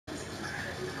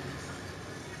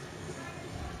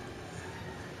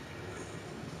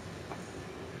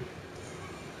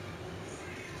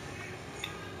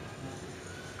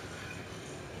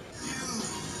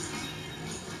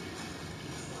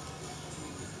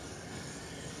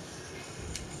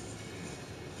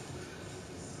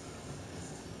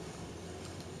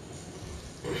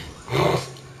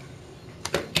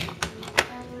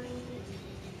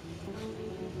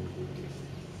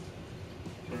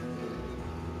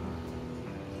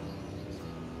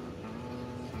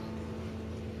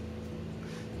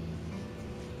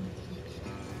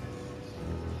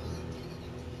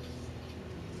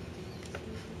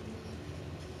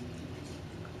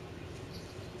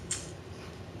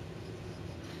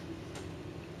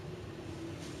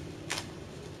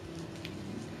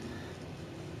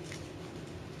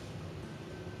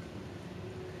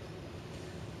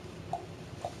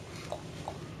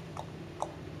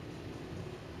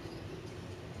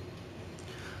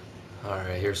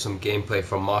Alright, here's some gameplay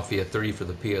from Mafia 3 for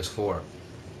the PS4.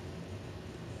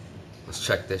 Let's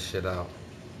check this shit out.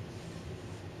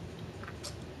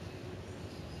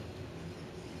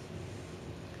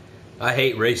 I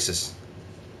hate racists.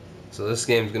 So this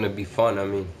game's gonna be fun. I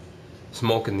mean,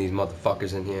 smoking these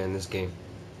motherfuckers in here in this game.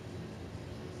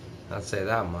 I'd say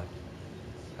that much.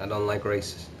 I don't like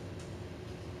racists.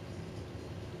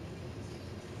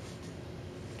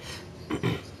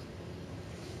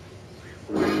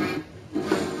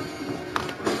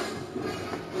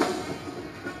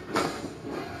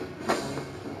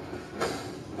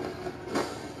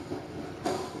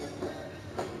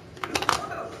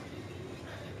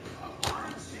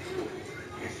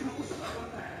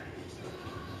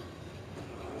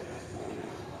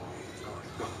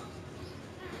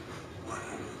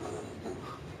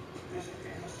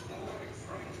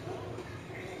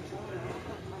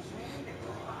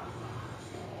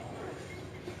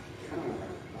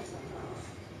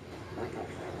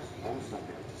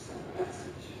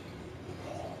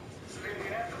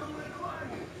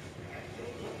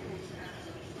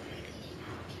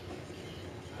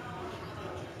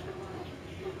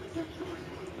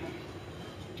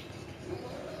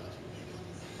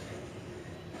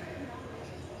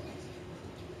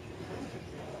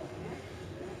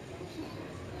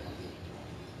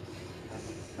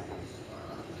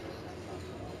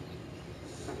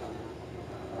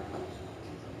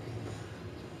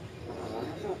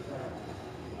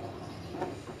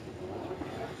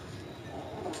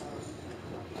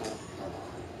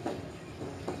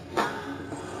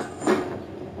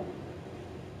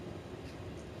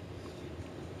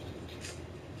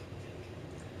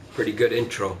 Pretty good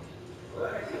intro.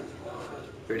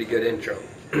 Pretty good intro.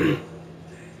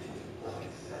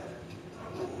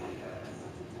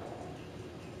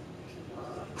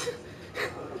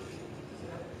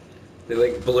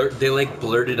 They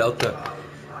blurted out the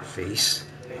face.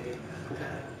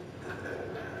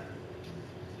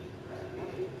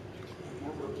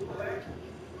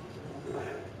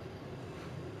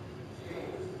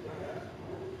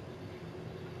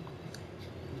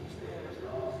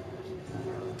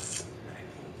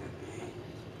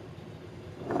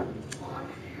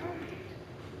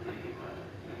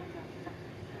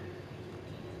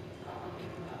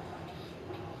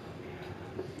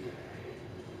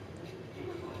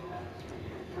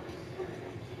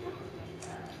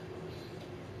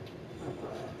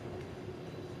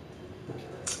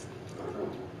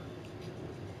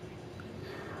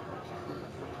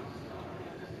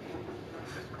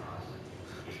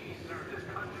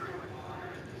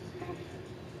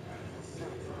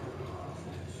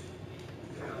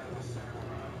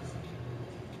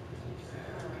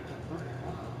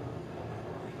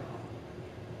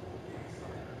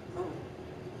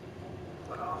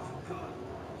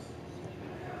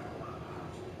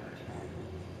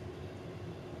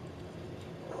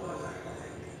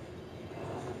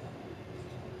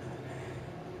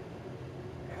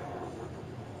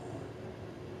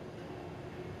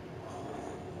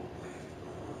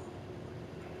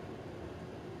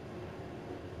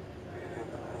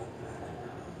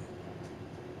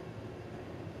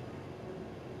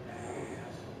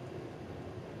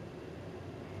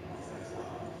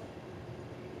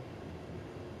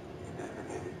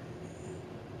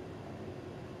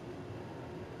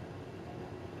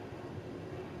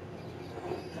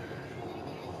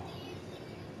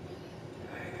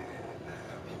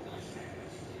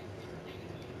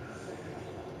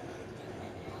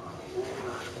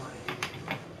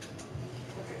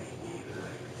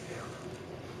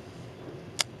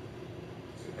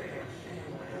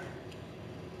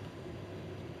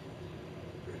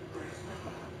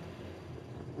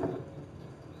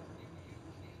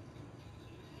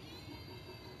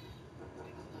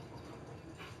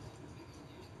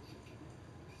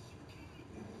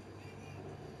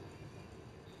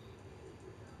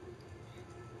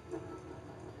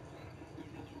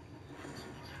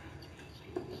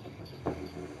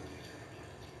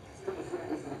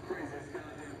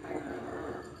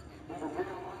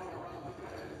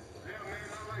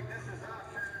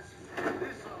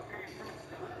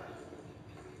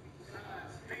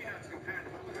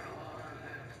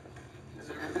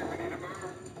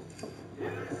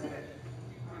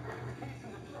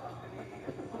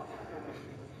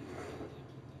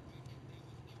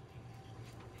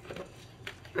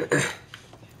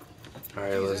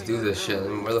 Alright, let's do this shit.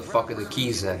 Where the fuck are the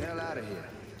keys then?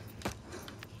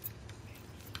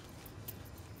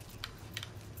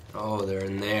 Oh, they're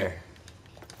in there.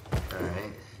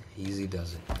 Alright, easy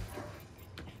does it.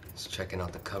 Just checking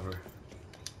out the cover.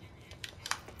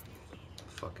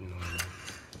 Fucking normal.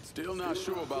 Still not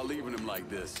sure about leaving him like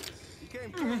this. He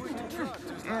came through with the truck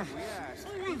just like we asked.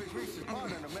 Even greased his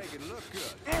partner to make it look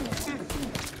good.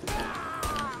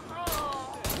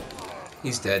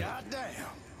 He's dead. God damn.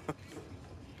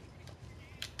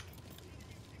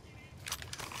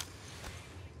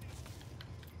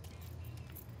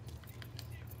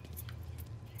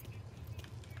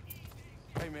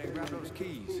 Hey man, grab those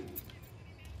keys.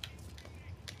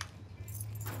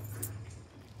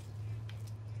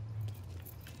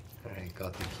 Alright,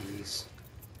 got the keys.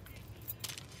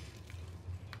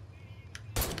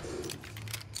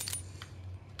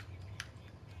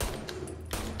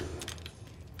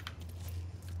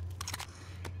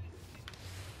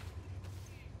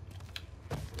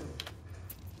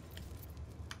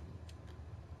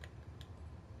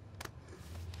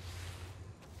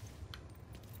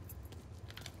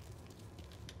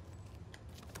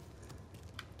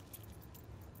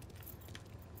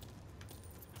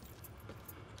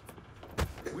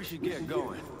 We should get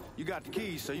going. You got the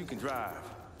keys so you can drive.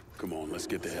 Come on, let's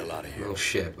get the hell out of here. Oh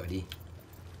shit, buddy.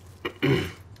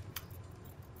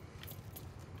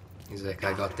 He's like,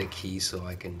 I got the keys so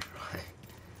I can drive.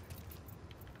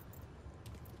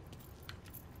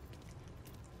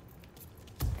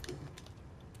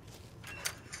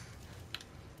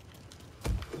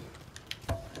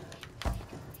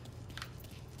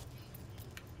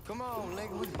 Come on,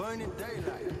 nigga, we burning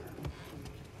daylight.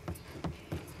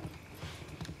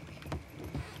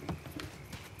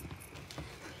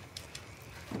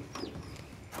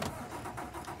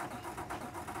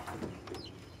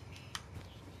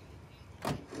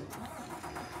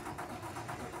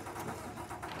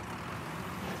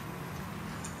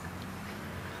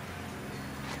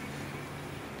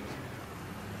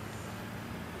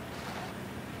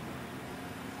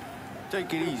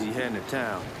 Take it easy heading to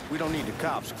town. We don't need the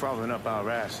cops crawling up our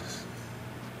asses.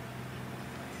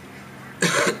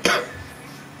 The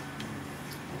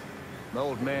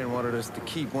old man wanted us to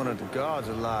keep one of the guards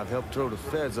alive, help throw the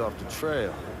feds off the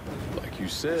trail. Like you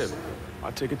said,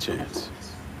 I'd take a chance.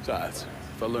 Besides,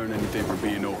 if I learn anything from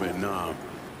being over in Nam,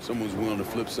 someone's willing to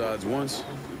flip sides once,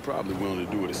 they're probably willing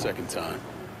to do it a second time.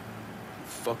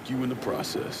 Fuck you in the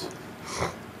process.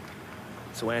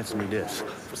 So answer me this.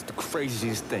 What's the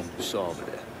craziest thing you saw over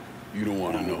there? You don't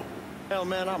want to know. Hell,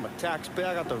 man, I'm a taxpayer.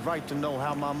 I got the right to know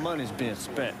how my money's being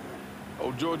spent.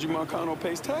 Oh, Georgie Marcano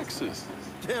pays taxes.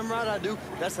 Damn right I do.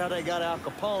 That's how they got Al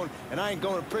Capone, and I ain't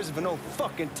going to prison for no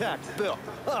fucking tax bill.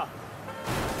 Huh?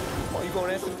 Well, you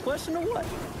gonna answer the question or what?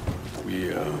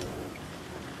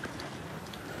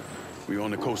 We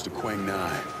on the coast of Quang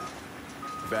Nai.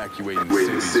 Evacuating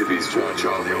the cities for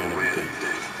Charlie and everything.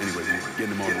 Anyway, we're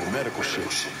getting them onto a medical ship.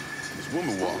 This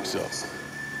woman walks up.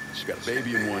 She's got a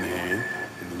baby in one hand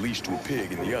and the leash to a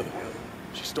pig in the other.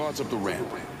 She starts up the ramp,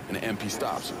 and the MP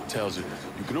stops her and tells her,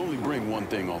 you can only bring one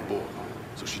thing on board.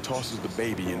 So she tosses the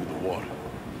baby into the water.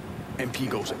 MP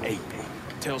goes ape.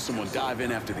 Tells someone dive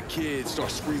in after the kid,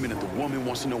 starts screaming at the woman,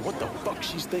 wants to know what the fuck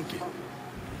she's thinking.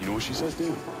 You know what she says to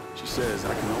him? She says,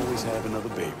 I can always have another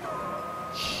baby.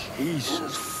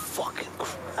 Jesus fucking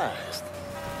Christ.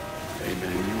 Hey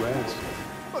man, you asked.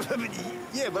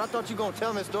 Yeah, but I thought you were gonna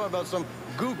tell me a story about some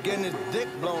gook getting his dick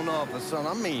blown off or something.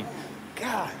 I mean,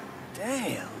 god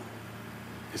damn.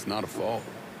 It's not a fault.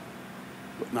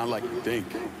 But not like you think.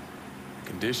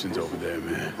 Conditions over there,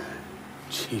 man.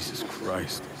 Jesus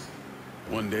Christ.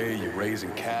 One day you're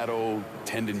raising cattle,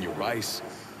 tending your rice.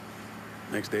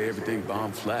 Next day everything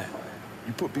bombed flat.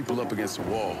 You put people up against the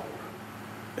wall,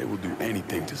 they will do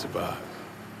anything to survive.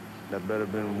 That better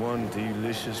been one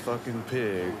delicious fucking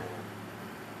pig.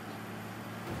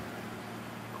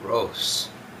 Gross.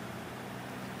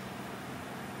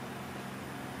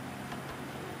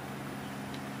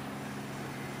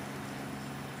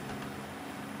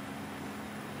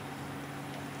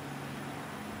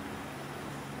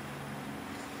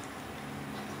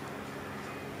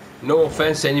 No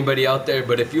offense to anybody out there,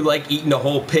 but if you like eating a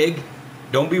whole pig,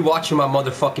 don't be watching my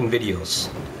motherfucking videos.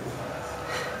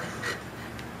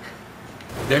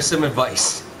 There's some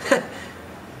advice. I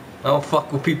don't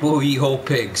fuck with people who eat whole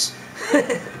pigs.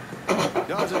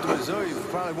 Y'all at the Missouri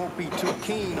probably won't be too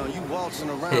keen on you waltzing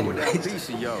around with that piece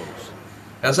of yours.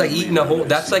 That's like eating a whole.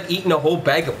 That's like eating a whole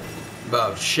bag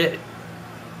of shit.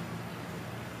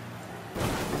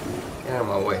 Get out of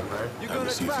my way, man. I ever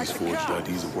see if these forged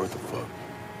IDs are worth a fuck.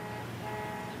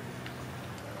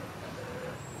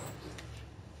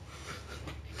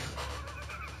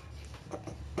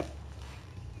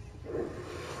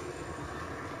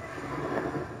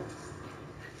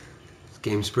 This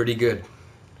game's pretty good.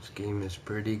 This game is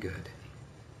pretty good.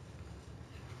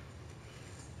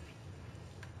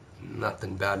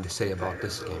 Nothing bad to say about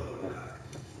this game.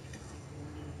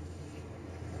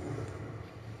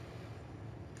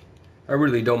 I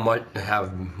really don't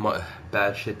have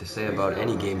bad shit to say about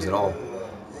any games at all.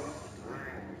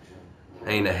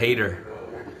 I ain't a hater.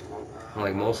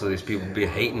 Like most of these people be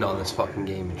hating on this fucking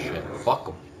game and shit. Fuck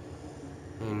them.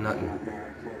 Ain't nothing.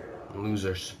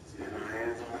 Losers.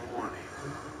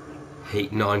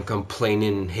 Hating on,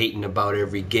 complaining, and hating about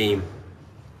every game.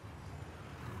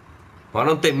 Why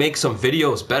don't they make some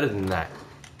videos better than that?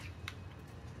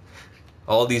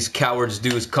 All these cowards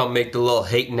do is come make the little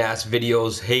hating ass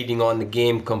videos, hating on the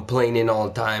game, complaining all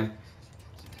the time.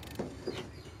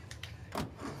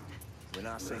 When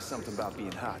I say something about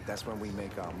being hot, that's when we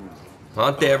make our move. Why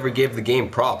don't they ever give the game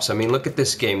props? I mean, look at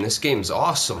this game. This game's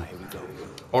awesome. Here we go.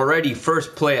 Already,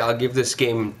 first play, I'll give this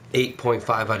game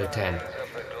 8.5 out of 10.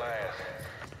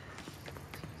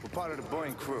 We're part of the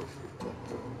Boeing crew.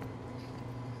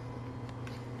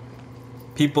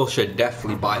 People should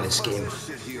definitely buy this game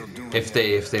if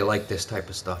they like this type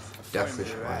of stuff.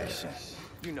 Definitely should buy it.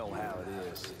 You know how it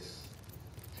is.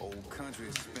 Old country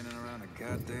is spinning around a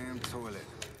goddamn toilet.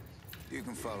 You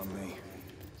can follow me.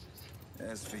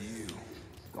 As for you,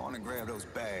 go on and grab those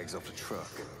bags off the truck.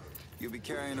 You'll be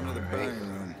carrying them to the buying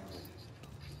room.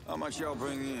 How much y'all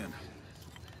bring in?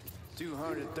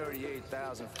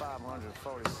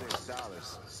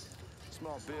 $238,546.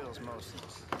 Small bills mostly.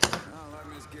 I'll let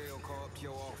Miss Gale call up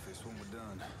your office when we're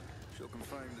done. She'll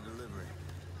confirm the delivery.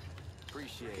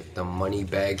 Appreciate it. The money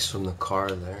bags from the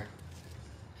car there.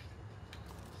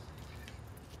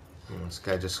 And this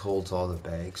guy just holds all the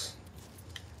bags.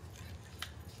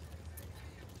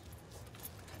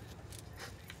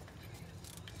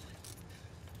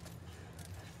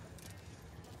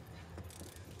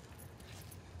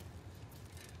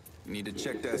 You need to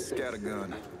check that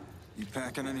scattergun. You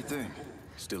packing anything?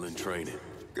 Still in training.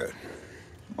 Good.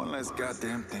 One less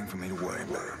goddamn thing for me to worry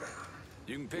about.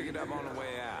 You can pick it up on the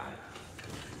way out.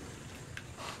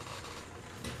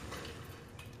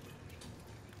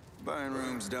 Buying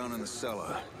room's down in the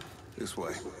cellar. This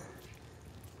way.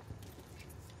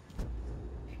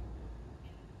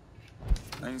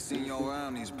 I ain't seen y'all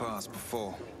around these parts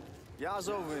before. Y'all's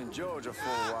over in Georgia for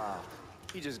a while.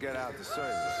 He just got out the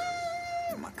service.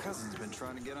 My cousin's been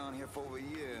trying to get on here for over a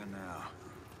year now.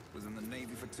 Was in the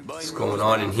Navy for 2 What's going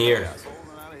on in here?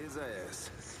 Holding out of his ass.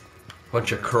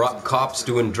 Bunch of corrupt cops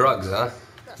doing drugs, huh?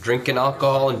 Drinking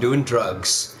alcohol and doing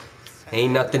drugs.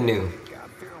 Ain't nothing new.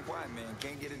 God-fearing white man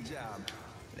can't get a job.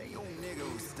 They old nigga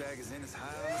who staggers in his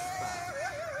high on the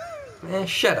spot. Man,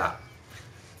 shut up.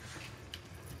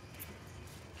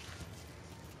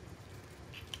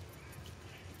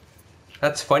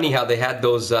 That's funny how they had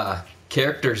those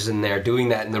characters in there doing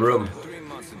that in the room. 3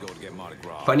 months ago to get Mardi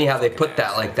Gras. Funny how they put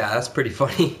that like that. That's pretty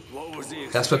funny. What was the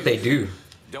That's what they do.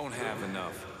 Don't have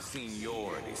enough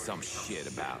seniority, some shit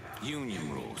about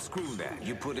union rules. Screw that.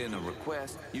 You put in a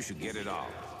request, you should get it all.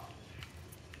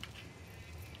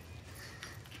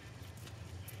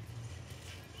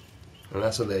 And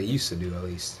that's what they used to do, at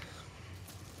least.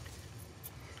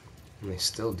 And they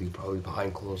still do, probably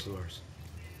behind closed doors.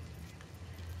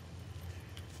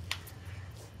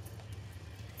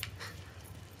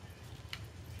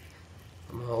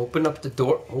 Open up the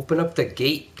door. Open up the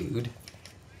gate, dude.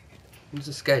 What's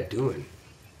this guy doing?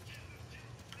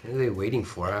 What are they waiting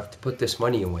for? I have to put this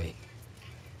money away.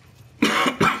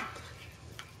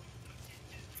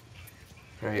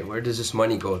 Alright, where does this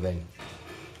money go then?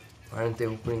 Why aren't they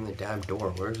opening the damn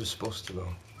door? Where is it supposed to go?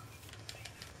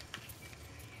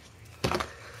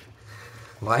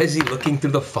 Why is he looking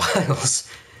through the files?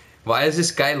 Why is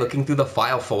this guy looking through the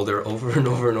file folder over and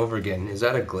over and over again? Is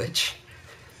that a glitch?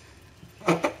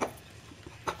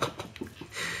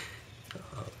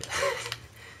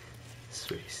 It's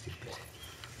pretty stupid.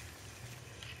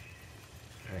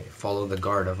 Alright, follow the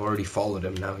guard. I've already followed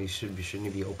him now. Shouldn't he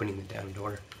be opening the damn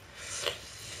door?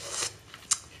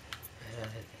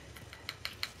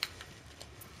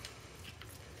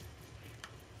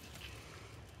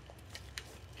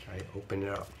 Alright, open it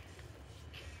up.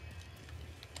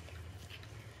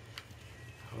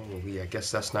 Holy, I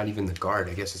guess that's not even the guard.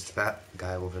 I guess it's that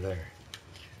guy over there.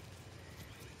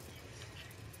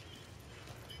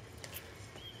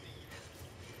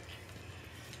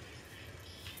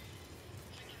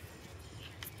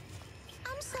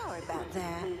 I'm sorry about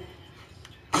that.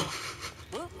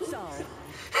 Whoops, sorry.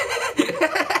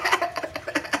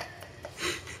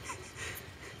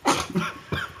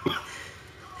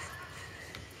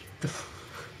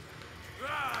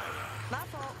 My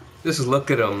fault. Just look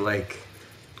at them like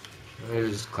they're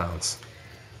just clowns.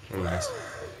 Anyways.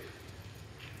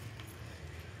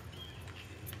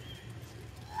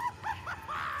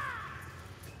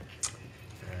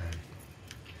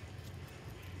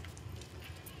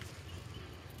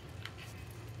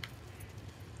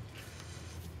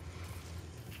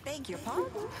 Beg your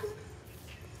pardon?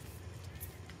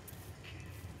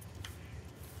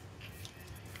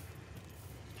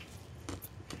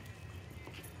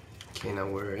 Okay, now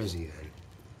where is he then?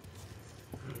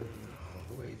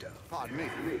 All the way down. Pardon me.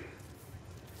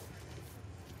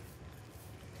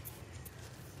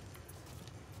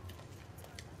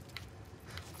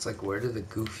 It's like, where did the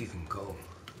goof even go?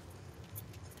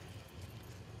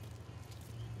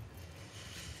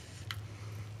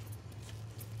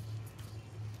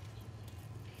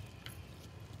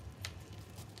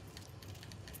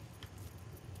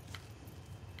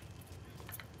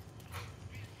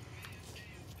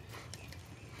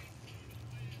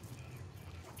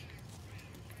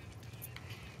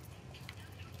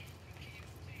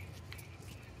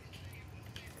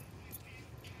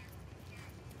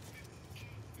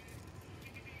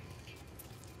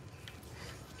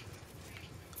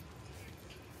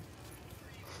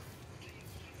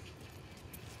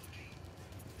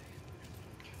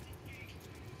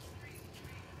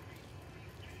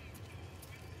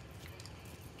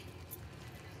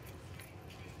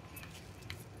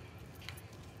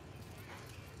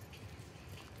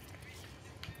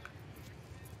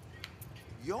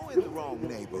 You're in the wrong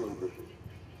neighborhood.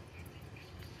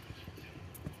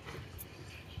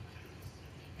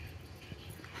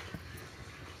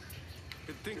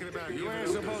 Been thinking about you ain't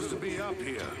supposed to be up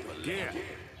here. Yeah.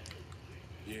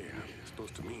 Yeah, it's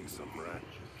supposed to mean something, right?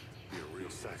 Be a real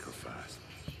sacrifice.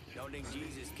 Don't think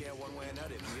Jesus care one way or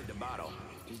another if you hit the bottle.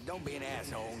 Just don't be an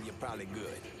asshole and you're probably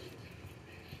good.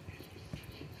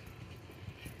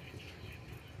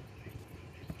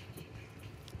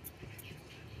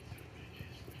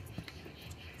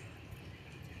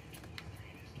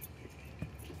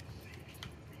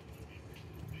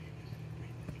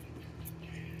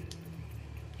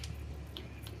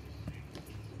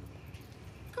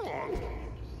 Come on.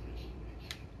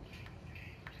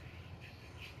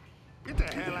 Get the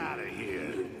hell out of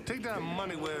here. Take that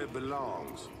money where it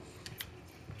belongs.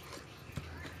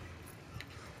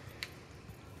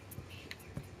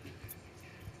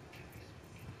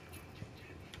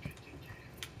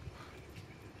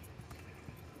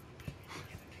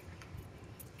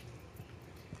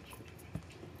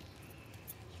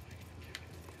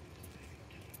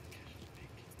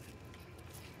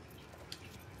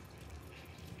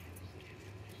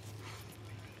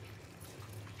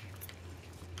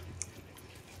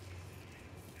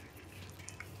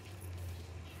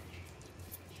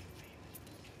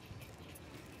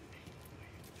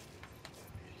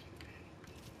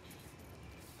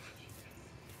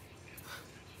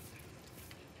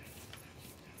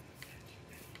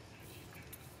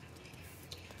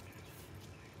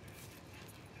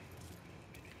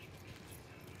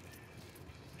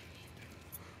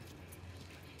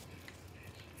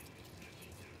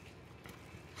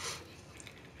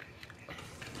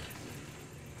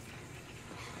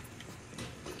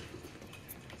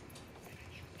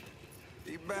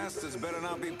 You bastards better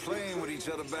not be playing with each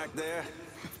other back there.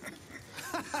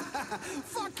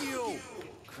 Fuck you!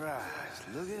 Christ,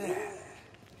 look at that.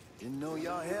 Didn't know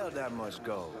y'all held that much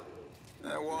gold.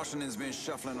 Washington's been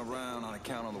shuffling around on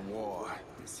account of the war.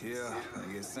 It's here,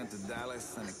 it gets sent to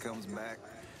Dallas, and it comes back.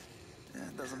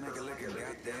 It doesn't make a lick of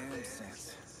goddamn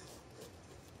sense.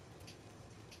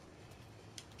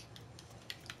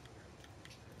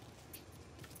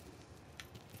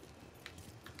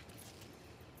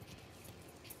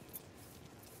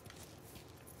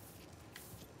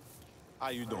 How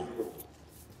you doing?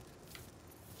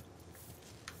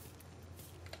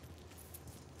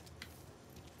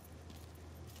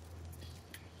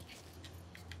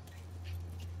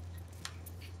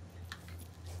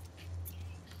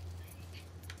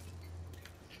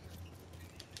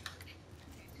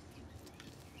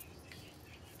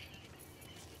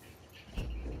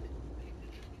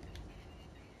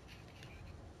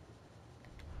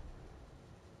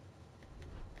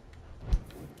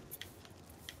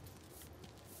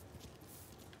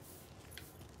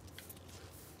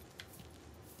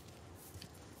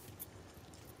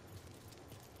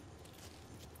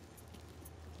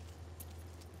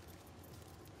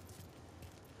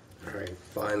 Alright,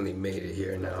 finally made it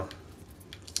here now.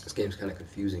 This game's kind of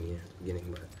confusing here at the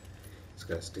beginning, but just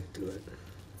gotta stick to it.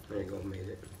 There you go, made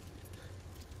it.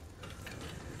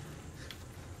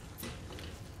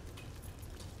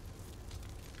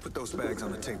 Put those bags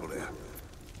on the table there.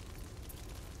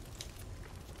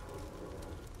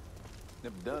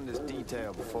 Never done this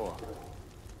detail before.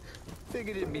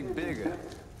 Figured it'd be bigger.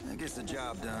 That gets the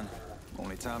job done.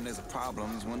 Only time there's a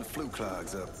problem is when the flue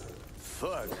clogs up.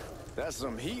 Fuck, that's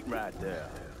some heat right there.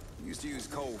 We used to use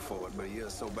coal for it, but a year or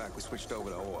so back we switched over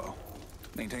to oil.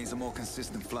 Maintains a more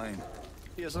consistent flame.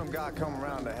 Hear some guy come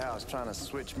around the house trying to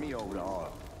switch me over to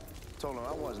oil. Told him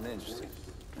I wasn't interested.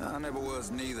 I never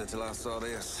was neither till I saw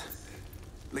this.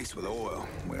 At least with oil,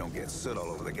 we don't get soot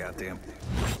all over the goddamn...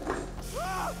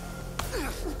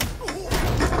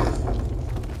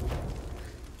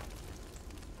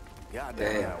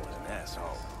 Goddamn, that was an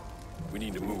asshole. We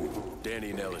need to move. Danny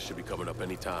and Ellis should be coming up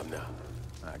any time now.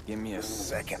 Give me a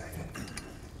second.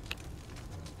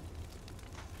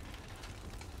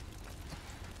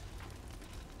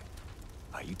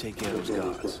 You take care of those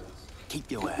guards.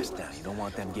 Keep your ass down. You don't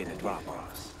want them getting a drop on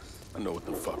us. I know what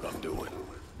the fuck I'm doing.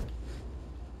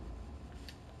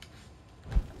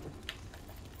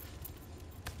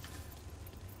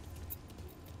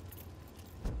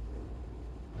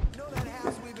 You know that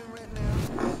house we've been renting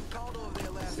out? Called over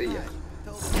there last See ya. night.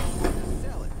 Told them they wanted to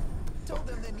sell it. Told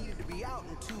them they needed to be out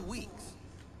in 2 weeks.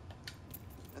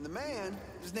 And the man,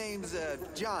 his name's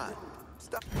John.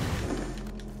 Stop.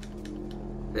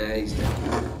 Yeah, he's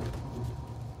dead.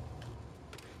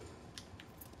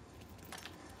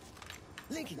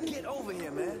 Lincoln, get over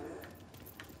here, man.